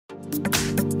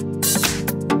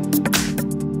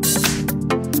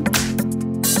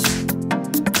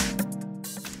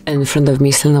In front of me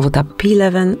is Lenovo Tab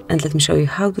P11, and let me show you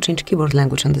how to change keyboard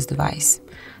language on this device.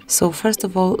 So first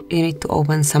of all, you need to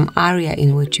open some area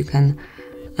in which you can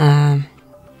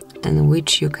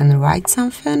write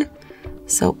something.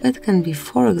 So it can be,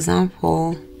 for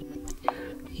example,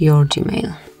 your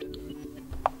Gmail.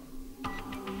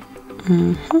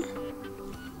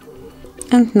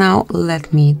 And now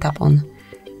let me tap on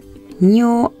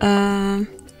new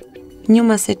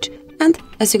message. And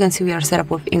as you can see, we are set up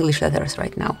with English letters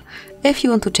right now. If you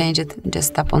want to change it,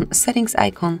 just tap on settings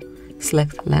icon,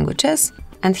 select languages,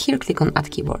 and here click on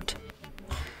add keyboard.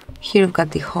 Here we've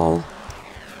got the whole,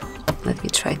 let me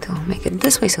try to make it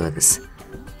this way so it is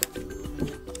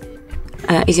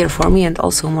easier for me and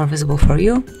also more visible for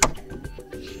you.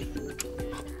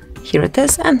 Here it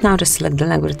is, and now just select the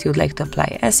language that you would like to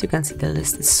apply. As you can see, the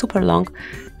list is super long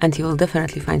and you will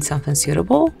definitely find something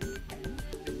suitable.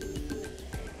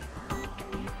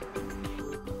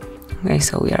 Okay,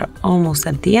 so we are almost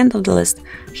at the end of the list.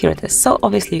 Here it is. So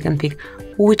obviously you can pick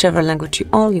whichever language you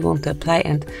only want to apply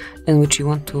and in which you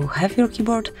want to have your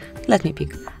keyboard. Let me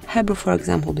pick Hebrew, for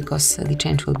example, because the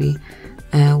change will be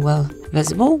well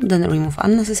visible. Then remove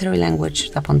unnecessary language,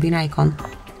 tap on bin icon,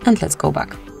 and let's go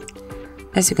back.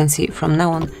 As you can see, from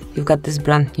now on, you've got this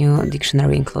brand new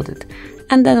dictionary included.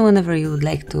 And then whenever you would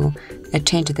like to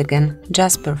change it again,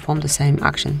 just perform the same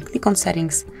action. Click on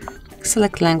settings,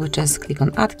 select languages, click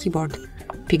on add keyboard,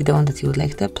 pick the one that you would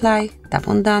like to apply, tap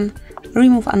on done,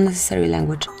 remove unnecessary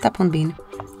language, tap on bin,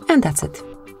 and that's it.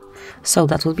 So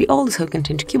that will be all. So you can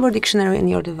change keyboard dictionary in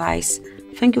your device.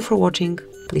 Thank you for watching.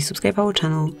 Please subscribe our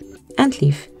channel and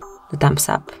leave the thumbs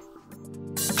up.